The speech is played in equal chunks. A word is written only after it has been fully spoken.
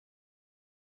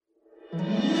He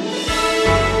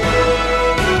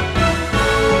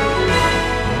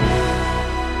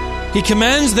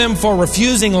commends them for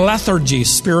refusing lethargy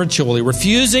spiritually,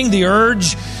 refusing the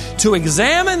urge to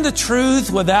examine the truth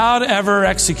without ever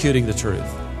executing the truth,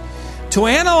 to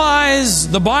analyze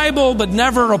the Bible but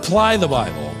never apply the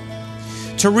Bible,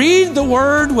 to read the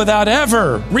Word without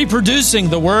ever reproducing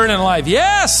the Word in life.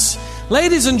 Yes,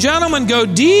 ladies and gentlemen, go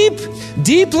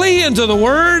deeply into the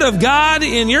Word of God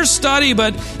in your study,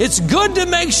 but it's good to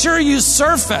make sure you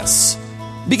surface.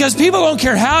 Because people don't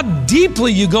care how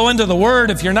deeply you go into the Word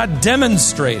if you're not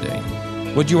demonstrating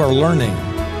what you are learning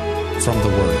from the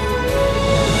Word.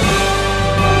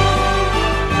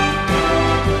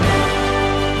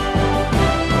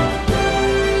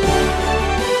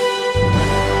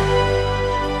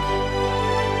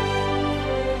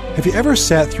 Have you ever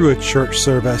sat through a church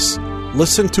service,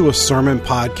 listened to a sermon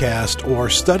podcast, or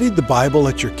studied the Bible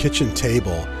at your kitchen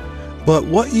table, but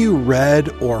what you read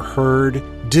or heard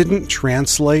didn't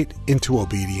translate into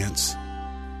obedience?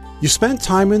 You spent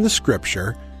time in the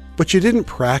Scripture, but you didn't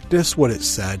practice what it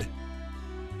said?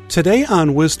 Today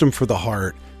on Wisdom for the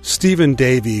Heart, Stephen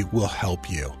Davey will help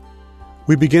you.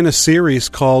 We begin a series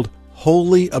called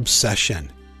Holy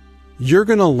Obsession. You're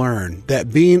going to learn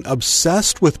that being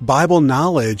obsessed with Bible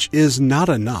knowledge is not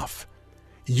enough.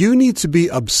 You need to be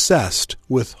obsessed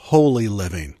with holy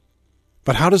living.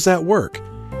 But how does that work?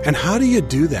 And how do you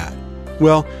do that?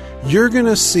 Well, you're going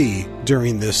to see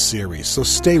during this series, so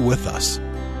stay with us.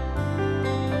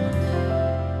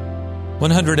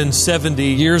 170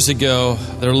 years ago,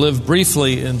 there lived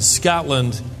briefly in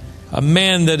Scotland a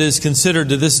man that is considered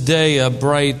to this day a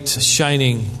bright,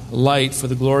 shining light for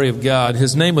the glory of God.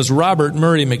 His name was Robert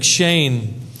Murray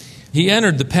McCheyne. He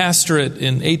entered the pastorate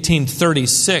in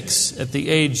 1836 at the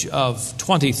age of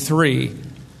 23.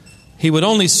 He would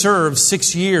only serve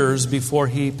 6 years before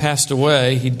he passed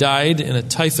away. He died in a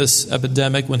typhus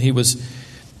epidemic when he was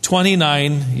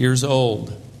 29 years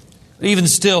old. Even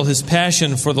still, his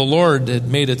passion for the Lord had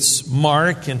made its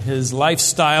mark, and his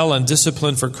lifestyle and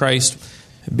discipline for Christ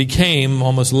became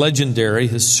almost legendary.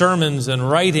 His sermons and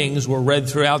writings were read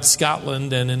throughout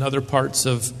Scotland and in other parts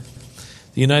of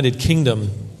the United Kingdom.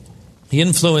 He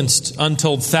influenced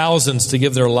untold thousands to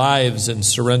give their lives and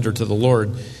surrender to the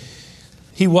Lord.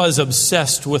 He was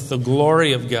obsessed with the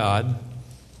glory of God.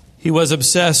 He was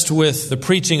obsessed with the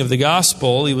preaching of the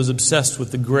gospel. He was obsessed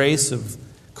with the grace of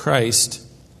Christ.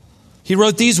 He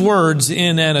wrote these words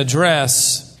in an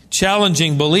address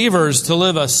challenging believers to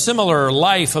live a similar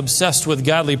life obsessed with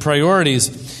godly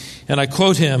priorities. And I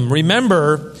quote him,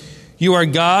 "Remember, you are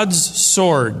God's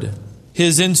sword,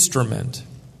 His instrument,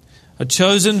 a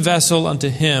chosen vessel unto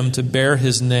Him to bear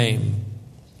His name."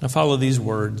 Now follow these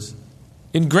words.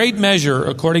 In great measure,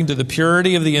 according to the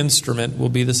purity of the instrument, will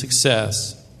be the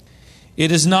success.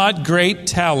 It is not great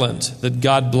talent that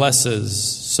God blesses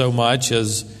so much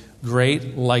as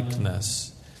great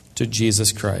likeness to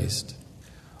Jesus Christ.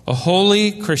 A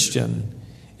holy Christian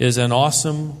is an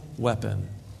awesome weapon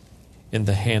in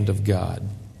the hand of God.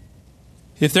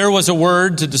 If there was a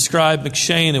word to describe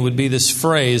McCheyne, it would be this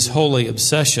phrase, holy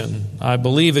obsession. I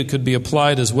believe it could be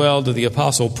applied as well to the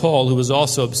Apostle Paul, who was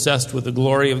also obsessed with the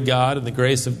glory of God and the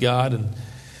grace of God and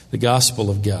the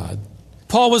gospel of God.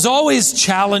 Paul was always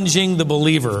challenging the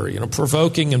believer,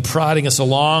 provoking and prodding us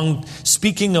along,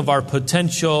 speaking of our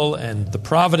potential and the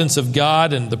providence of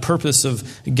God and the purpose of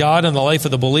God in the life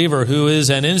of the believer, who is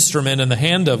an instrument in the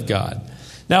hand of God.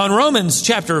 Now in Romans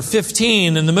chapter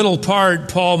 15, in the middle part,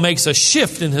 Paul makes a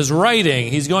shift in his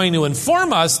writing. He's going to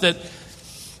inform us that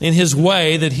in his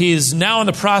way that he's now in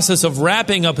the process of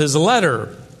wrapping up his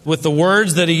letter with the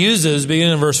words that he uses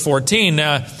beginning in verse 14.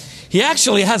 Now, he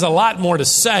actually has a lot more to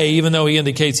say, even though he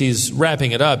indicates he's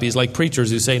wrapping it up. He's like preachers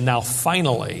who say, now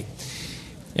finally.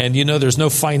 And there's no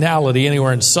finality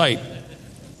anywhere in sight.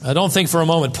 I don't think for a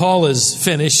moment Paul is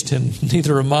finished, and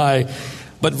neither am I.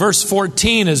 But verse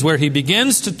 14 is where he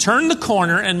begins to turn the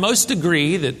corner, and most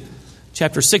agree that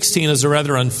chapter 16 is a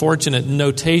rather unfortunate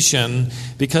notation,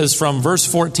 because from verse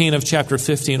 14 of chapter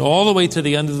 15 all the way to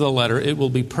the end of the letter, it will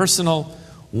be personal,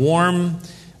 warm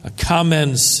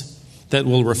comments that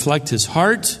will reflect his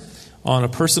heart on a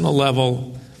personal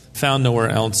level found nowhere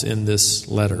else in this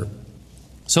letter.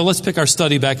 So let's pick our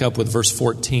study back up with verse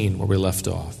 14 where we left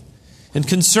off. And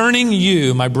concerning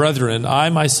you, my brethren, I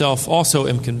myself also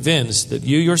am convinced that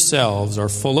you yourselves are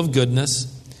full of goodness,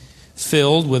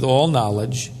 filled with all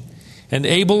knowledge, and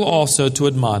able also to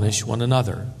admonish one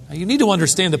another. Now, you need to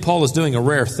understand that Paul is doing a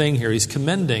rare thing here. He's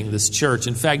commending this church.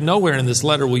 In fact, nowhere in this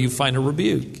letter will you find a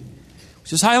rebuke,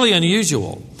 which is highly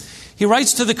unusual. He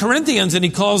writes to the Corinthians and he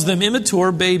calls them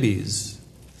immature babies.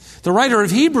 The writer of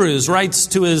Hebrews writes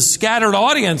to his scattered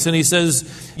audience and he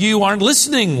says, you aren't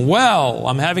listening well.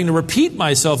 I'm having to repeat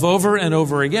myself over and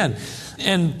over again.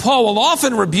 And Paul will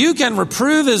often rebuke and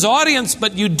reprove his audience,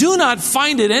 but you do not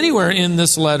find it anywhere in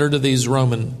this letter to these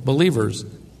Roman believers.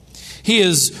 He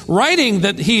is writing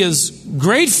that he is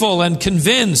grateful and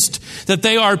convinced that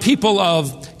they are people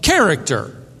of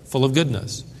character, full of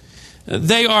goodness.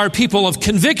 They are people of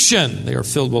conviction. They are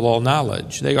filled with all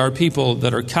knowledge. They are people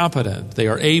that are competent. They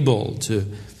are able to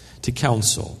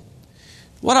counsel.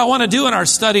 What I want to do in our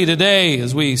study today,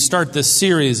 as we start this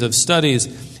series of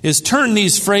studies, is turn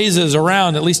these phrases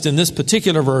around, at least in this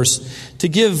particular verse, to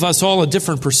give us all a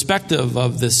different perspective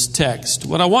of this text.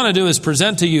 What I want to do is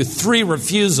present to you 3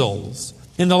 refusals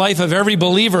in the life of every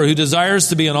believer who desires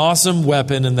to be an awesome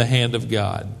weapon in the hand of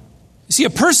God. You see, a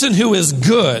person who is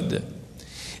good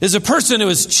is a person who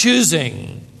is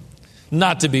choosing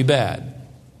not to be bad.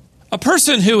 A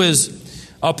person who is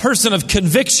a person of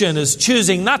conviction is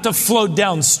choosing not to float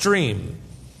downstream.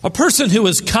 A person who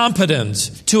is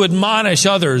competent to admonish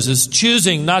others is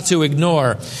choosing not to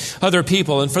ignore other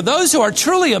people. And for those who are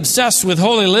truly obsessed with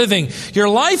holy living, your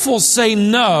life will say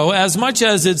no as much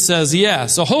as it says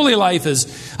yes. A holy life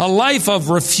is a life of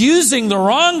refusing the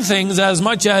wrong things as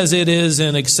much as it is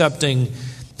in accepting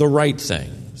the right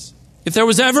things. If there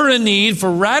was ever a need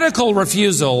for radical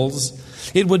refusals,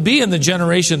 it would be in the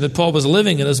generation that Paul was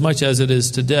living in as much as it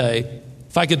is today.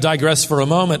 If I could digress for a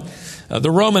moment,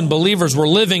 the Roman believers were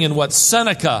living in what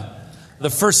Seneca,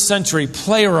 the first century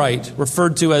playwright,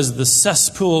 referred to as the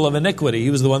cesspool of iniquity. He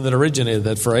was the one that originated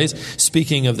that phrase,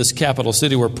 speaking of this capital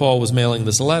city where Paul was mailing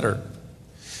this letter.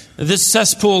 This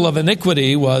cesspool of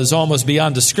iniquity was almost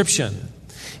beyond description.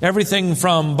 Everything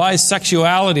from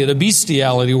bisexuality to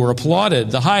bestiality were applauded.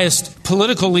 The highest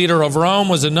political leader of Rome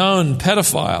was a known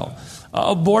pedophile.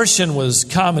 Abortion was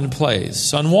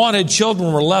commonplace. Unwanted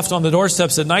children were left on the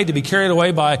doorsteps at night to be carried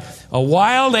away by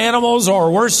wild animals,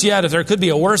 or worse yet, if there could be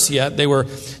a worse yet, they were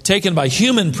taken by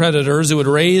human predators who would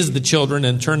raise the children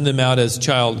and turn them out as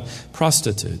child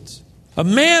prostitutes. A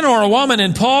man or a woman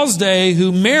in Paul's day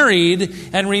who married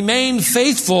and remained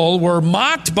faithful were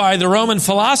mocked by the Roman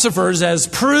philosophers as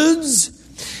prudes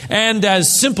and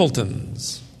as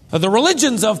simpletons. The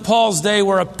religions of Paul's day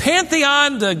were a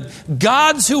pantheon to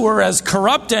gods who were as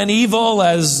corrupt and evil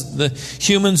as the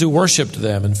humans who worshipped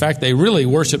them. In fact, they really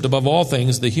worshipped above all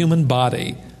things the human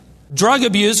body. Drug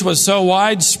abuse was so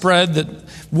widespread that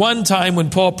one time when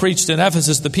Paul preached in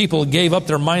Ephesus, the people gave up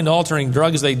their mind-altering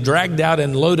drugs. They dragged out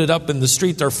and loaded up in the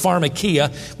street their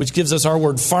pharmakia, which gives us our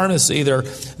word pharmacy,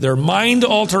 their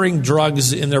mind-altering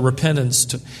drugs in their repentance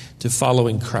to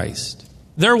following Christ.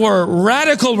 There were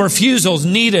radical refusals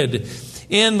needed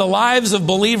in the lives of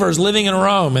believers living in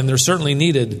Rome, and they're certainly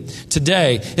needed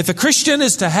today. If a Christian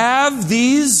is to have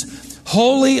these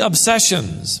holy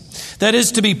obsessions, that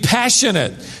is to be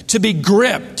passionate, to be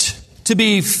gripped, to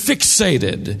be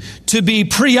fixated, to be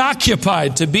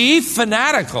preoccupied, to be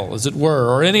fanatical, as it were,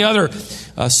 or any other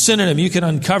synonym you can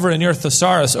uncover in your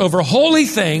thesaurus over holy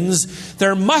things,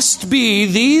 there must be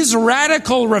these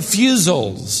radical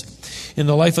refusals in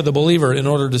the life of the believer in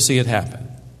order to see it happen.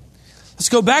 Let's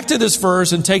go back to this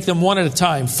verse and take them one at a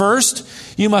time.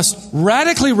 First, you must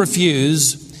radically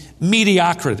refuse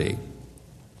mediocrity.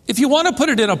 If you want to put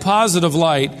it in a positive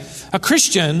light, a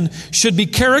Christian should be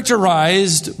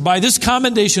characterized by this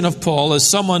commendation of Paul as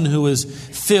someone who is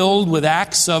filled with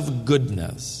acts of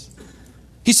goodness.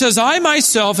 He says, I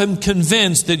myself am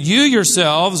convinced that you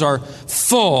yourselves are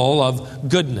full of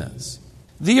goodness.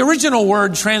 The original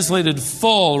word translated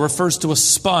full refers to a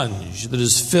sponge that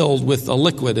is filled with a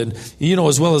liquid. And you know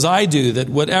as well as I do that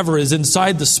whatever is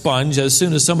inside the sponge, as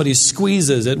soon as somebody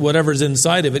squeezes it, whatever is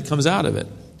inside of it comes out of it.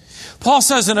 Paul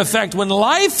says, in effect, when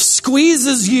life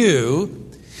squeezes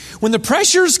you, when the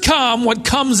pressures come, what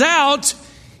comes out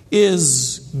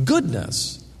is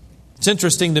goodness. It's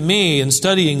interesting to me in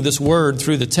studying this word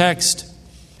through the text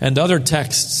and other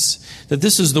texts that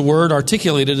this is the word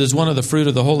articulated as one of the fruit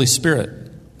of the Holy Spirit.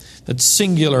 That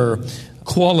singular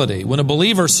quality. When a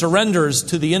believer surrenders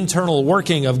to the internal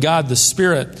working of God the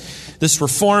Spirit, this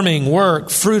reforming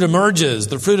work, fruit emerges.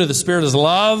 The fruit of the Spirit is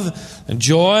love and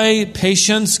joy,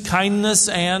 patience, kindness,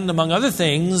 and among other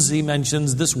things, he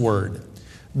mentions this word,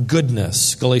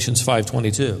 goodness, Galatians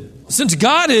 5:22. Since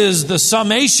God is the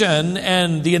summation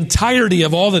and the entirety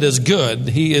of all that is good,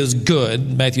 He is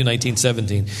good, Matthew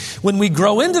 19:17. When we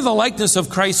grow into the likeness of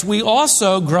Christ, we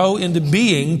also grow into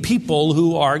being people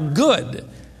who are good.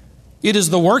 It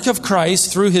is the work of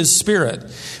Christ through His Spirit,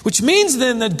 which means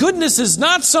then that goodness is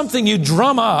not something you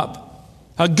drum up.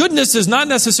 Goodness is not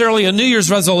necessarily a New Year's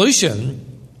resolution.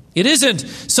 It isn't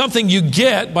something you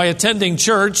get by attending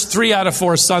church 3 out of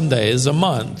 4 Sundays a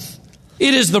month.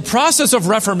 It is the process of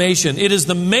reformation. It is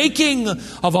the making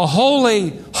of a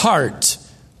holy heart.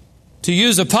 To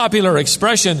use a popular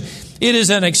expression, it is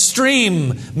an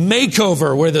extreme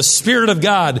makeover where the Spirit of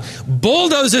God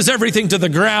bulldozes everything to the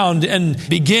ground and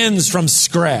begins from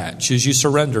scratch as you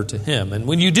surrender to Him. And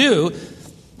when you do,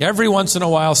 every once in a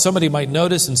while somebody might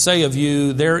notice and say of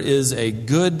you, there is a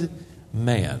good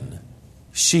man.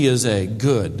 She is a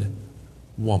good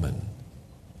woman.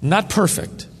 Not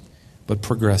perfect, but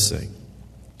progressing.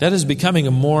 That is becoming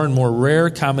a more and more rare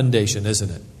commendation, isn't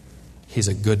it? He's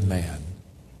a good man.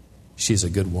 She's a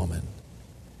good woman.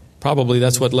 Probably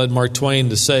that's what led Mark Twain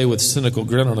to say with a cynical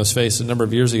grin on his face a number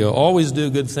of years ago, always do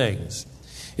good things.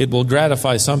 It will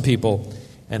gratify some people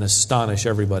and astonish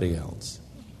everybody else.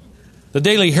 The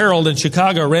Daily Herald in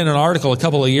Chicago ran an article a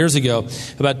couple of years ago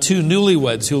about 2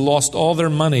 newlyweds who lost all their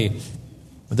money.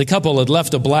 The couple had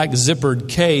left a black zippered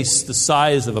case the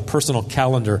size of a personal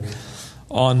calendar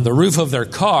on the roof of their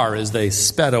car as they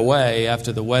sped away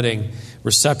after the wedding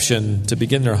reception to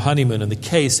begin their honeymoon. And the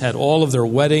case had all of their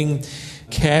wedding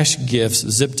cash gifts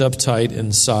zipped up tight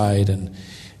inside, and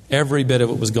every bit of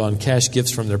it was gone. Cash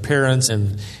gifts from their parents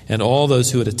and all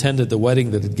those who had attended the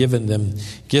wedding that had given them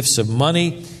gifts of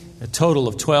money. A total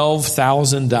of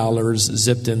 $12,000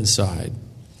 zipped inside.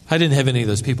 I didn't have any of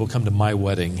those people come to my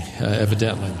wedding,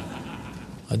 evidently.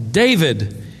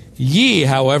 David Yee,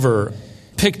 however,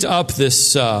 picked up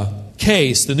this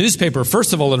case. The newspaper,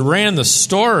 first of all, had ran the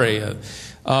story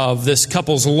of this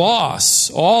couple's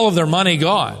loss, all of their money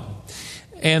gone.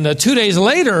 And 2 days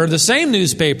later, the same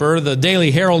newspaper, the Daily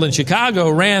Herald in Chicago,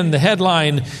 ran the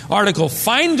headline article,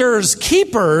 "Finders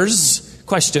Keepers, ?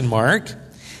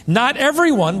 Not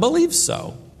everyone believes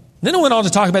so." Then it went on to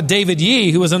talk about David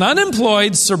Yee, who was an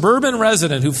unemployed suburban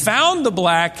resident who found the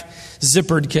black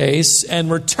zippered case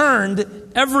and returned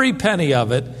every penny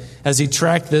of it as he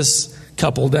tracked this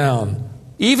couple down.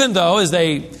 Even though, as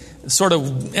they sort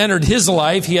of entered his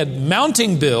life, he had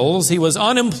mounting bills, he was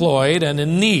unemployed and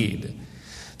in need.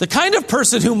 The kind of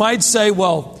person who might say,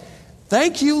 well,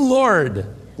 thank you, Lord.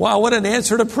 Wow, what an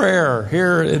answer to prayer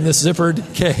here in this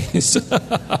zippered case.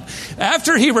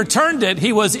 After he returned it,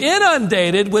 he was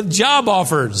inundated with job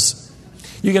offers.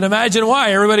 You can imagine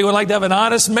why. Everybody would like to have an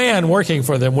honest man working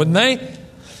for them, wouldn't they?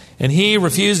 And he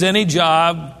refused any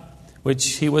job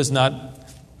which he was not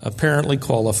apparently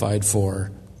qualified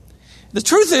for. The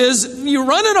truth is, you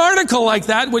run an article like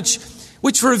that, which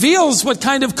reveals what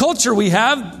kind of culture we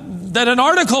have, that an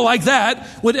article like that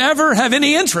would ever have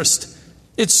any interest.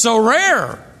 It's so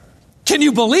rare. Can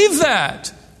you believe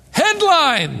that?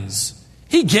 Headlines.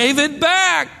 He gave it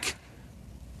back.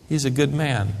 He's a good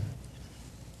man.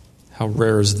 How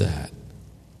rare is that?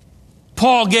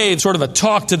 Paul gave sort of a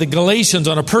talk to the Galatians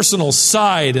on a personal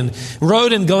side and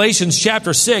wrote in Galatians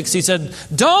chapter 6, he said,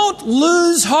 don't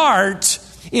lose heart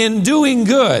in doing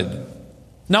good.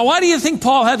 Now, why do you think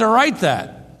Paul had to write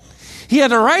that? He had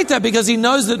to write that because he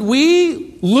knows that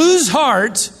we lose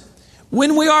heart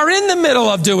when we are in the middle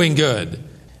of doing good.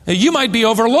 Now, you might be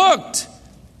overlooked.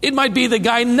 It might be the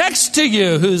guy next to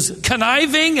you who's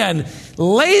conniving and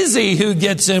lazy who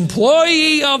gets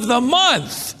employee of the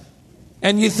month.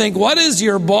 And you think, what is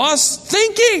your boss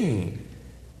thinking?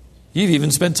 You've even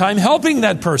spent time helping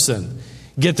that person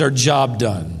get their job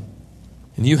done.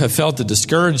 And you have felt the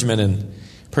discouragement and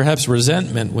perhaps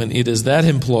resentment when it is that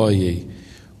employee,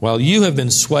 while you have been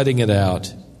sweating it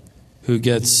out, who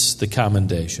gets the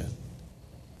commendation.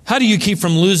 How do you keep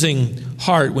from losing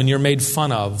heart when you're made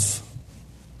fun of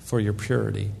for your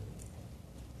purity?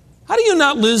 How do you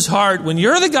not lose heart when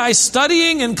you're the guy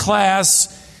studying in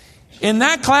class, in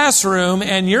that classroom,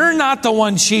 and you're not the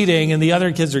one cheating and the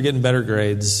other kids are getting better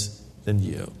grades than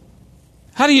you?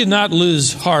 How do you not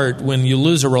lose heart when you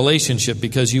lose a relationship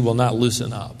because you will not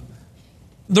loosen up?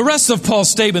 The rest of Paul's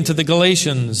statement to the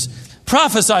Galatians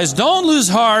prophesies, don't lose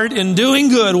heart in doing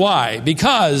good. Why?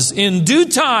 Because in due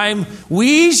time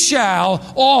we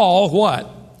shall all what?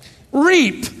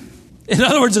 Reap. In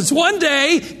other words, it's one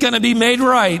day going to be made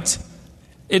right.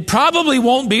 It probably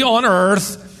won't be on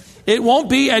earth. It won't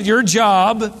be at your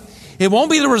job. It won't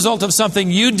be the result of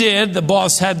something you did. The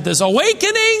boss had this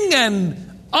awakening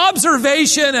and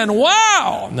observation and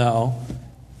wow. No,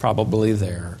 probably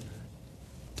there.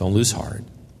 Don't lose heart.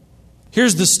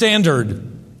 Here's the standard.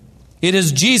 It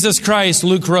is Jesus Christ,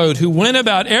 Luke wrote, who went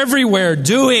about everywhere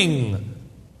doing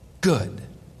good.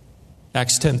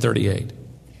 Acts 10:38.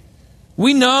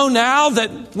 We know now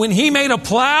that when he made a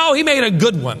plow, he made a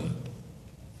good one.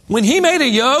 When he made a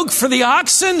yoke for the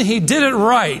oxen, he did it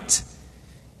right.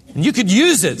 And you could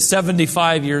use it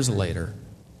 75 years later.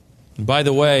 And by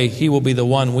the way, he will be the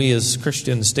one we as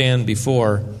Christians stand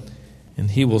before,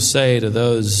 and he will say to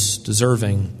those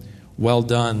deserving, "Well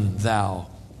done, thou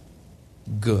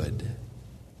good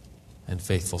and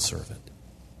faithful servant."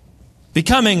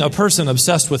 Becoming a person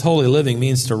obsessed with holy living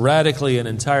means to radically and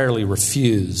entirely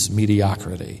refuse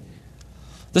mediocrity.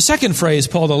 The second phrase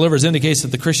Paul delivers indicates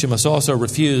that the Christian must also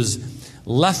refuse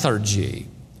lethargy.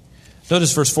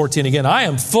 Notice verse 14 again. "I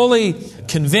am fully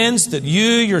convinced that you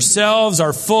yourselves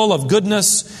are full of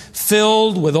goodness,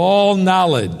 filled with all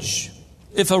knowledge."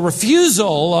 If a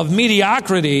refusal of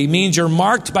mediocrity means you're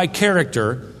marked by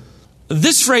character,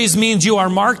 this phrase means you are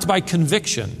marked by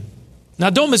conviction. Now,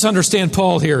 don't misunderstand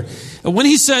Paul here. When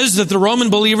he says that the Roman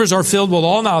believers are filled with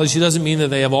all knowledge, he doesn't mean that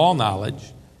they have all knowledge,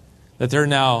 that they're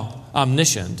now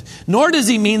omniscient. Nor does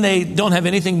he mean they don't have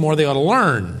anything more they ought to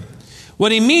learn.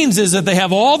 What he means is that they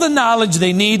have all the knowledge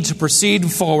they need to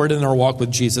proceed forward in their walk with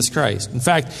Jesus Christ. In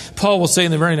fact, Paul will say in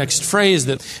the very next phrase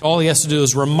that all he has to do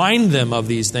is remind them of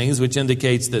these things, which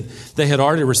indicates that they had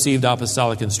already received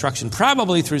apostolic instruction,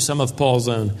 probably through some of Paul's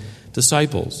own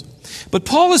disciples. But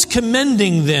Paul is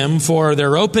commending them for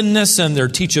their openness and their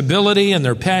teachability and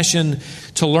their passion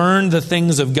to learn the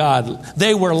things of God.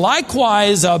 They were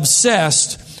likewise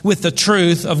obsessed with the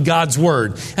truth of God's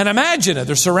Word. And imagine it.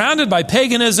 They're surrounded by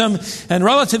paganism and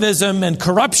relativism and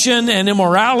corruption and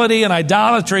immorality and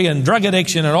idolatry and drug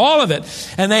addiction and all of it.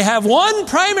 And they have one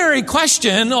primary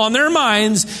question on their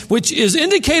minds, which is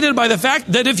indicated by the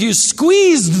fact that if you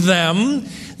squeezed them,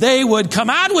 they would come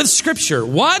out with Scripture.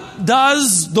 What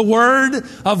does the Word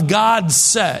of God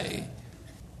say?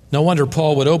 No wonder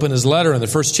Paul would open his letter in the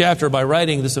first chapter by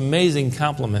writing this amazing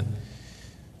compliment.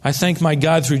 "I thank my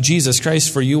God through Jesus Christ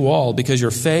for you all, because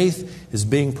your faith is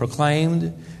being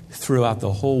proclaimed throughout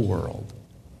the whole world."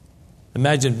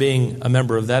 Imagine being a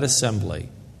member of that assembly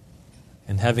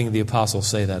and having the apostle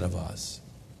say that of us.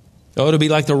 Oh, to be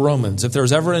like the Romans. If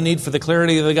there's ever a need for the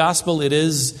clarity of the gospel, it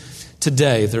is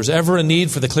today. If there's ever a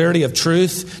need for the clarity of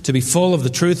truth, to be full of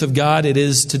the truth of God, it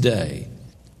is today.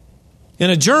 In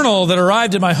a journal that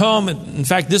arrived at my home, in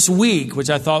fact, this week,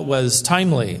 which I thought was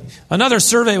timely, another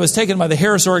survey was taken by the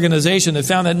Harris Organization that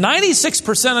found that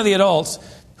 96% of the adults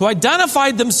who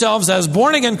identified themselves as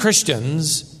born-again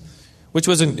Christians, which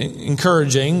was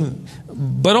encouraging,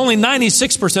 but only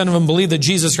 96% of them believed that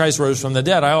Jesus Christ rose from the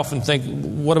dead. I often think,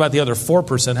 what about the other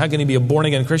 4%? How can he be a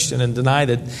born-again Christian and deny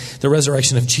the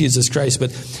resurrection of Jesus Christ?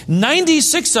 But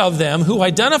 96 of them who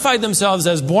identified themselves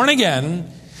as born-again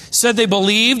said they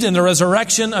believed in the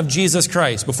resurrection of Jesus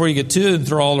Christ. Before you get too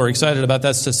enthralled or excited about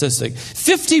that statistic,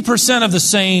 50% of the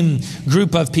same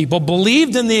group of people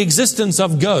believed in the existence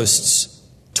of ghosts.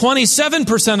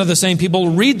 27% of the same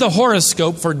people read the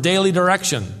horoscope for daily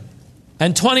direction.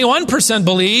 And 21%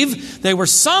 believe they were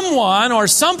someone or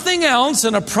something else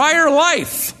in a prior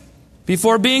life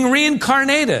before being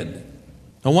reincarnated.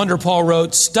 No wonder Paul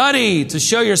wrote, "Study to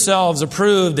show yourselves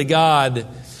approved to God.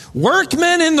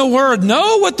 Workmen in the Word,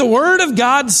 know what the Word of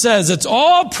God says. It's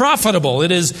all profitable. It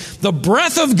is the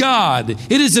breath of God.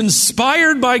 It is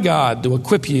inspired by God to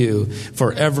equip you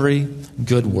for every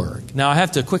good work." Now, I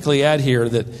have to quickly add here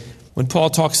that when Paul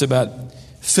talks about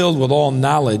filled with all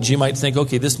knowledge, you might think,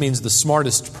 okay, this means the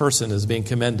smartest person is being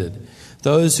commended.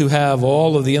 Those who have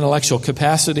all of the intellectual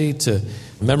capacity to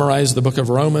memorize the book of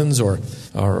Romans or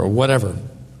whatever.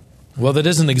 Well, that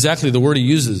isn't exactly the word he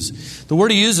uses. The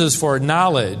word he uses for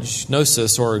knowledge,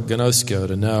 gnosis or gnosko,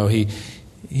 to know, he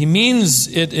means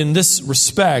it in this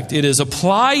respect. It is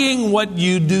applying what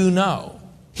you do know.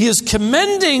 He is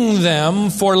commending them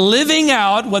for living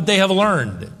out what they have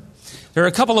learned. There are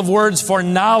a couple of words for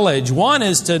knowledge. One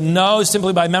is to know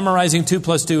simply by memorizing 2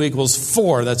 + 2 =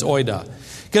 4. That's oida.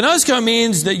 Gnosko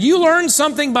means that you learn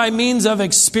something by means of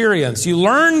experience. You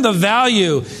learn the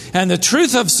value and the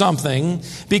truth of something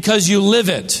because you live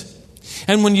it.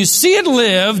 And when you see it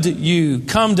lived, you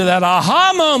come to that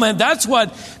aha moment. That's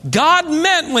what God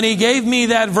meant when he gave me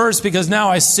that verse, because now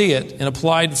I see it in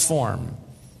applied form.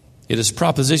 It is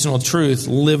propositional truth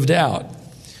lived out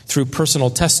through personal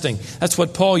testing. That's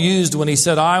what Paul used when he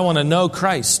said, I want to know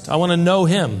Christ. I want to know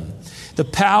him. The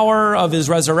power of his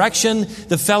resurrection,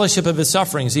 the fellowship of his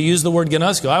sufferings. He used the word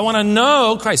gnosko. I want to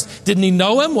know Christ. Didn't he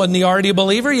know him? Wasn't he already a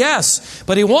believer? Yes.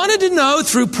 But he wanted to know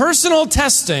through personal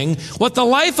testing what the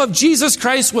life of Jesus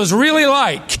Christ was really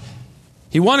like.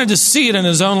 He wanted to see it in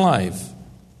his own life.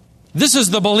 This is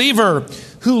the believer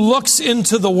who looks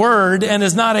into the word and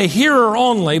is not a hearer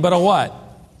only, but a what?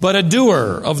 But a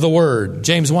doer of the word.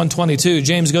 James 1:22.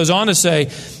 James goes on to say,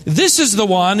 this is the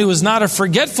one who is not a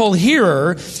forgetful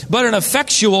hearer, but an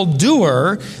effectual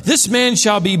doer. This man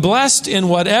shall be blessed in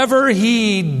whatever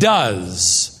he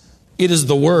does. It is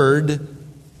the word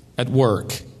at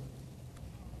work.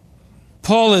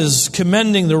 Paul is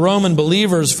commending the Roman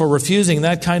believers for refusing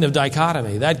that kind of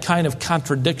dichotomy, that kind of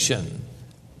contradiction.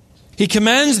 He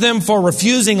commends them for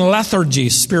refusing lethargy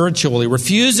spiritually,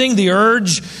 refusing the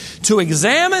urge to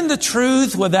examine the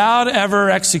truth without ever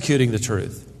executing the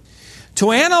truth,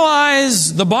 to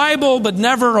analyze the Bible but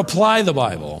never apply the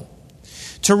Bible,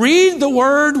 to read the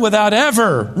Word without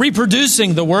ever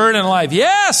reproducing the Word in life.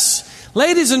 Yes,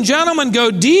 ladies and gentlemen, go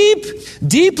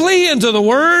deeply into the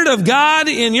Word of God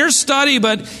in your study,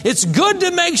 but it's good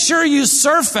to make sure you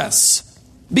surface.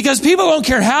 Because people don't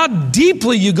care how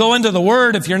deeply you go into the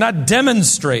Word if you're not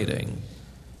demonstrating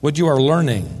what you are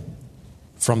learning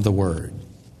from the Word.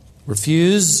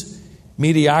 Refuse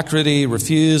mediocrity,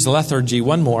 refuse lethargy.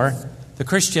 One more. The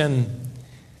Christian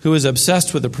who is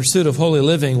obsessed with the pursuit of holy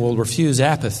living will refuse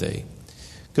apathy.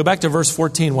 Go back to verse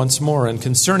 14 once more. And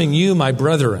concerning you, my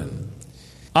brethren,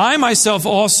 I myself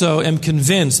also am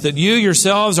convinced that you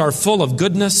yourselves are full of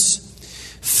goodness,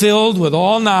 filled with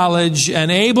all knowledge,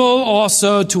 and able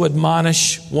also to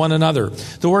admonish one another.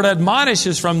 The word admonish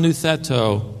is from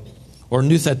nutheto, or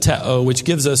nutheteo, which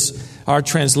gives us our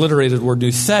transliterated word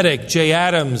nuthetic. J.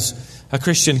 Adams, a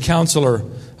Christian counselor,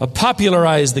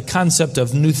 popularized the concept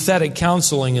of nuthetic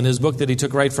counseling in his book that he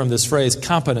took right from this phrase,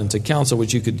 competent to counsel,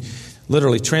 which you could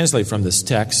literally translate from this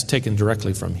text, taken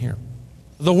directly from here.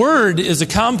 The word is a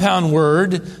compound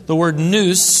word, the word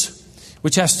nous,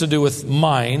 which has to do with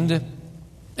mind,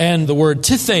 and the word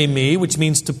tithemi, which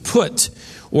means to put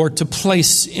or to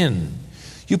place in.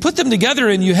 You put them together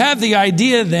and you have the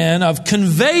idea then of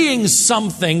conveying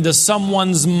something to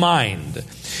someone's mind.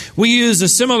 We use a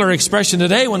similar expression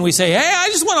today when we say, hey, I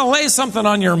just want to lay something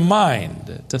on your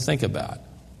mind to think about.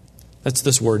 That's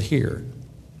this word here.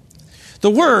 The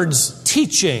words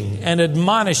teaching and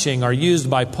admonishing are used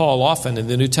by Paul often in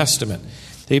the New Testament.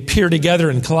 They appear together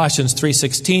in Colossians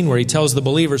 3:16, where he tells the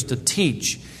believers to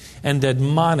teach and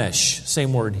admonish,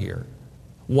 same word here,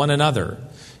 one another.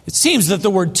 It seems that the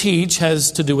word teach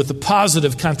has to do with the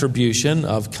positive contribution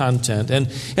of content,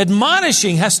 and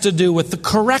admonishing has to do with the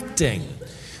correcting,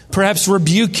 perhaps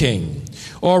rebuking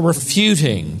or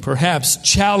refuting, perhaps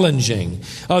challenging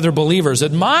other believers.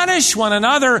 Admonish one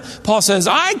another. Paul says,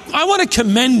 I want to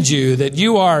commend you that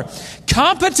you are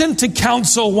competent to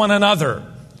counsel one another.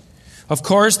 Of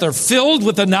course, they're filled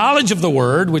with the knowledge of the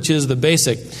Word, which is the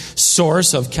basic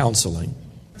source of counseling.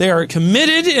 They are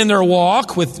committed in their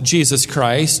walk with Jesus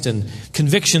Christ, and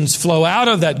convictions flow out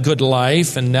of that good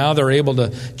life, and now they're able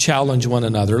to challenge one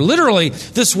another. Literally,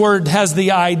 this word has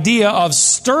the idea of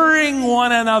stirring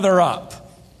one another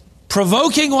up,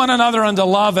 provoking one another unto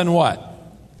love and what?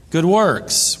 Good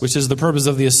works, which is the purpose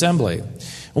of the assembly.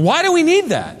 Why do we need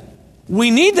that?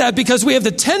 We need that because we have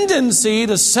the tendency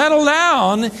to settle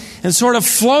down and sort of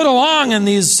float along in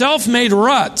these self-made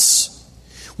ruts.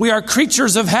 We are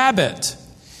creatures of habit.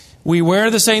 We wear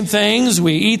the same things,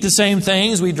 we eat the same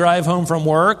things, we drive home from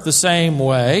work the same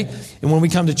way. And when we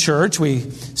come to church, we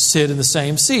sit in the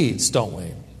same seats, don't we?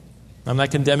 I'm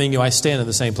not condemning you, I stand in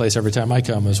the same place every time I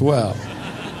come as well.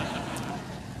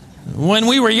 When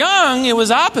we were young, it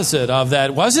was opposite of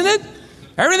that, wasn't it?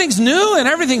 Everything's new and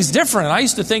everything's different. I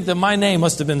used to think that my name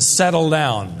must have been Settle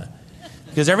Down.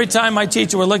 Because every time my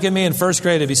teacher would look at me in first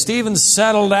grade, if he's Stephen,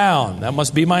 settle down. That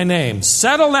must be my name.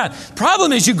 Settle down.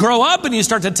 Problem is you grow up and you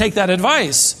start to take that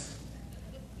advice.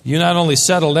 You not only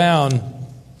settle down,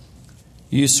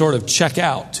 you sort of check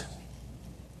out.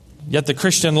 Yet the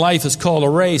Christian life is called a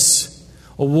race,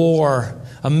 a war,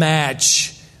 a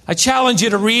match. I challenge you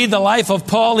to read the life of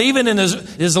Paul, even in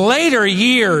his later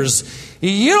years.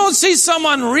 You don't see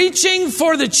someone reaching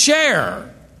for the chair,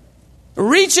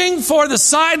 reaching for the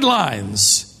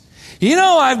sidelines. You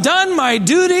know, I've done my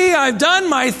duty, I've done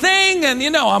my thing, and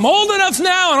I'm old enough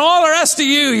now, and all the rest of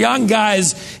you young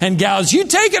guys and gals, you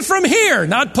take it from here,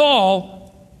 not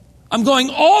Paul. I'm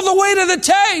going all the way to the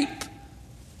tape.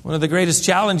 One of the greatest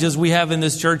challenges we have in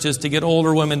this church is to get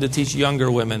older women to teach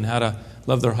younger women how to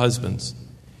love their husbands.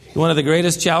 One of the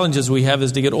greatest challenges we have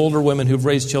is to get older women who've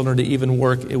raised children to even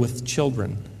work with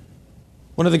children.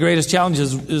 One of the greatest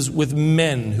challenges is with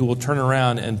men who will turn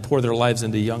around and pour their lives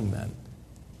into young men.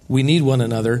 We need one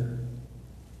another.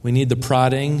 We need the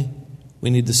prodding. We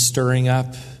need the stirring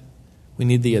up. We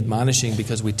need the admonishing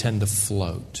because we tend to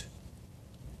float.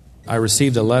 I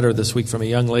received a letter this week from a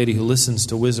young lady who listens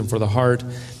to Wisdom for the Heart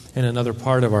in another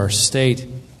part of our state.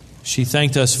 She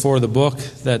thanked us for the book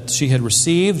that she had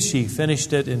received. She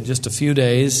finished it in just a few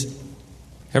days.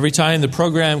 Every time the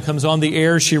program comes on the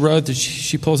air, she wrote that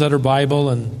she pulls out her Bible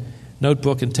and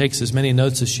notebook and takes as many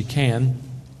notes as she can.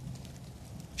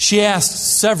 She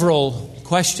asked several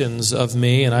questions of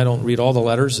me, and I don't read all the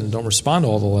letters and don't respond to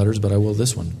all the letters, but I will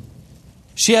this one.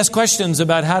 She asked questions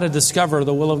about how to discover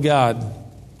the will of God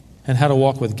and how to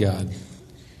walk with God.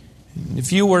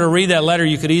 If you were to read that letter,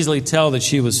 you could easily tell that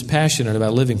she was passionate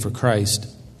about living for Christ.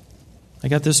 I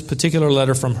got this particular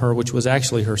letter from her, which was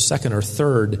actually her second or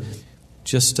third,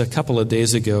 just a couple of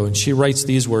days ago, and she writes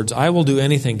these words, "I will do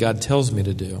anything God tells me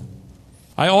to do.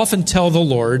 I often tell the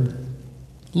Lord,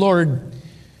 Lord,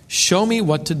 show me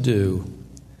what to do.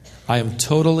 I am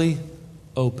totally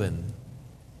open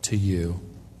to you."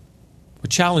 What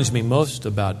challenged me most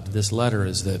about this letter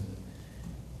is that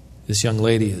this young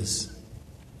lady is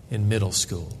in middle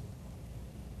school,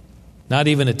 not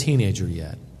even a teenager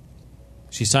yet.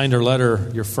 She signed her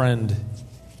letter, "Your friend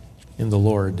in the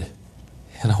Lord."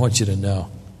 And I want you to know,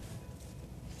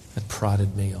 that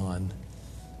prodded me on.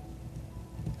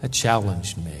 That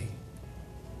challenged me.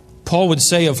 Paul would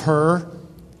say of her,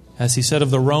 as he said of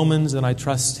the Romans, and I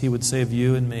trust he would say of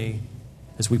you and me,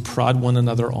 as we prod one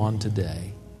another on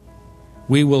today,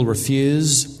 we will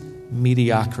refuse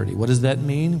mediocrity. What does that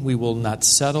mean? We will not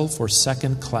settle for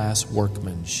second-class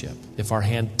workmanship. If our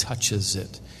hand touches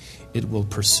it, it will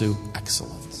pursue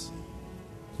excellence.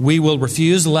 We will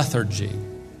refuse lethargy.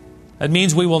 That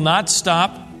means we will not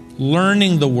stop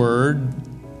learning the Word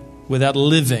without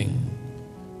living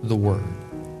the Word.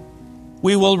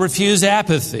 We will refuse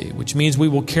apathy, which means we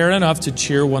will care enough to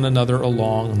cheer one another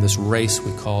along in this race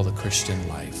we call the Christian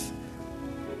life.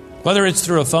 Whether it's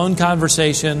through a phone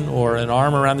conversation or an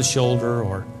arm around the shoulder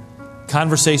or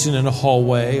conversation in a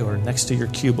hallway or next to your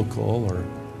cubicle or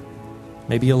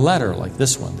maybe a letter like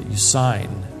this one that you sign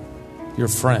your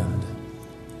friend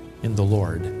in the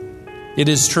Lord. It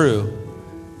is true,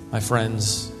 my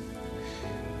friends,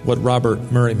 what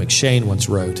Robert Murray McShane once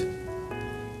wrote.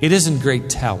 It isn't great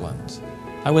talent.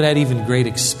 I would add even great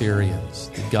experience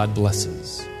that God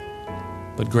blesses,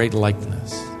 but great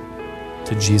likeness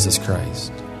to Jesus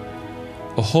Christ.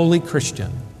 A holy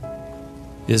Christian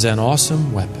is an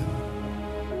awesome weapon,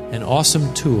 an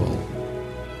awesome tool,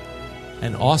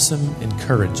 an awesome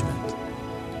encouragement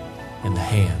in the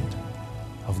hand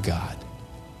of God.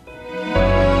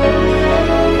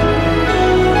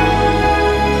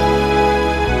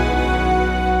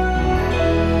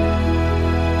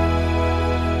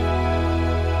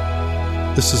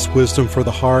 This is Wisdom for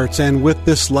the Heart, and with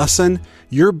this lesson,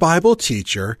 your Bible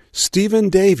teacher, Stephen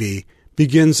Davey,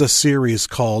 begins a series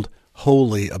called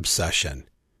Holy Obsession.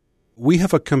 We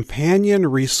have a companion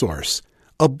resource,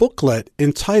 a booklet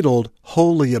entitled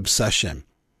Holy Obsession.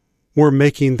 We're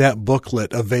making that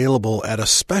booklet available at a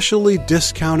specially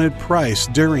discounted price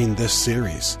during this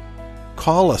series.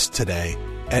 Call us today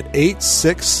at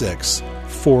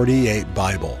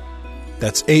 866-48-BIBLE.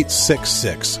 That's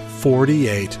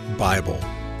 866-48-BIBLE.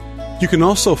 You can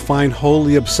also find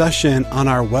Holy Obsession on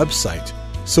our website,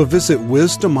 so visit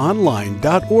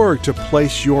wisdomonline.org to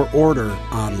place your order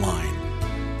online.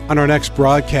 On our next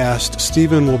broadcast,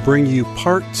 Stephen will bring you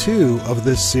part 2 of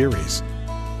this series.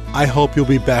 I hope you'll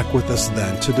be back with us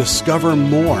then to discover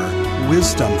more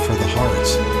wisdom for the heart.